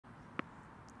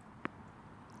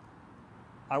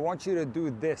I want you to do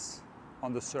this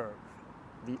on the serve.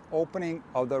 The opening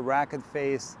of the racket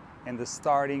face in the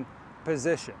starting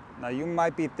position. Now you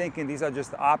might be thinking these are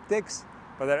just optics,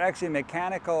 but they're actually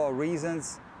mechanical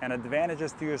reasons and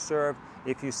advantages to your serve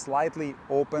if you slightly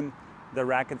open the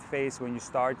racket face when you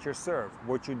start your serve.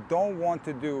 What you don't want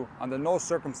to do under no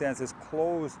circumstances,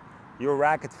 close your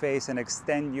racket face and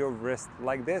extend your wrist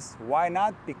like this. Why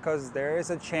not? Because there is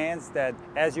a chance that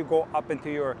as you go up into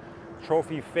your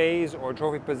trophy phase or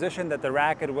trophy position that the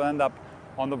racket will end up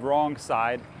on the wrong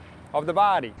side of the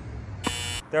body.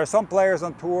 There are some players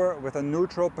on tour with a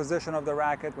neutral position of the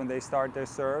racket when they start their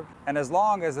serve. And as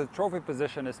long as the trophy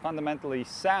position is fundamentally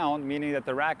sound, meaning that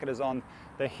the racket is on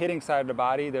the hitting side of the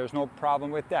body, there's no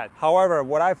problem with that. However,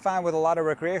 what I find with a lot of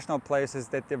recreational players is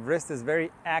that the wrist is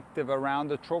very active around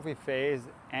the trophy phase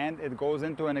and it goes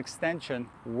into an extension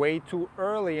way too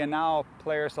early, and now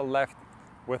players are left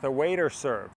with a waiter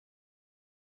serve.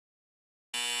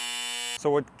 So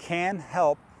what can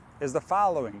help is the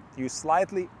following. You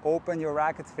slightly open your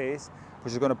racket face,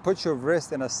 which is going to put your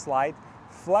wrist in a slight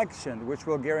flexion, which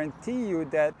will guarantee you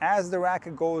that as the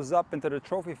racket goes up into the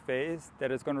trophy phase,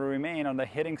 that it's going to remain on the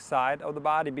hitting side of the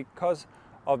body because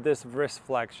of this wrist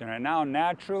flexion. And now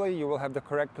naturally you will have the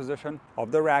correct position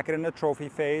of the racket in the trophy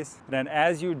phase. And then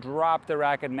as you drop the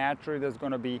racket, naturally there's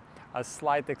going to be a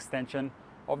slight extension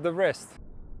of the wrist.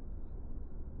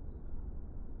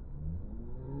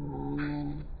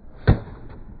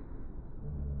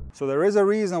 So there is a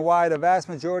reason why the vast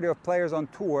majority of players on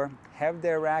tour have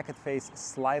their racket face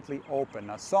slightly open.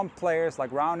 Now some players like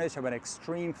Raonic have an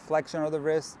extreme flexion of the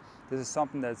wrist. This is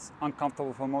something that's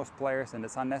uncomfortable for most players and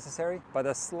it's unnecessary. But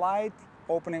a slight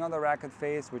opening on the racket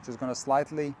face, which is going to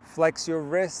slightly flex your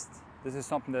wrist, this is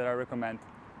something that I recommend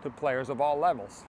to players of all levels.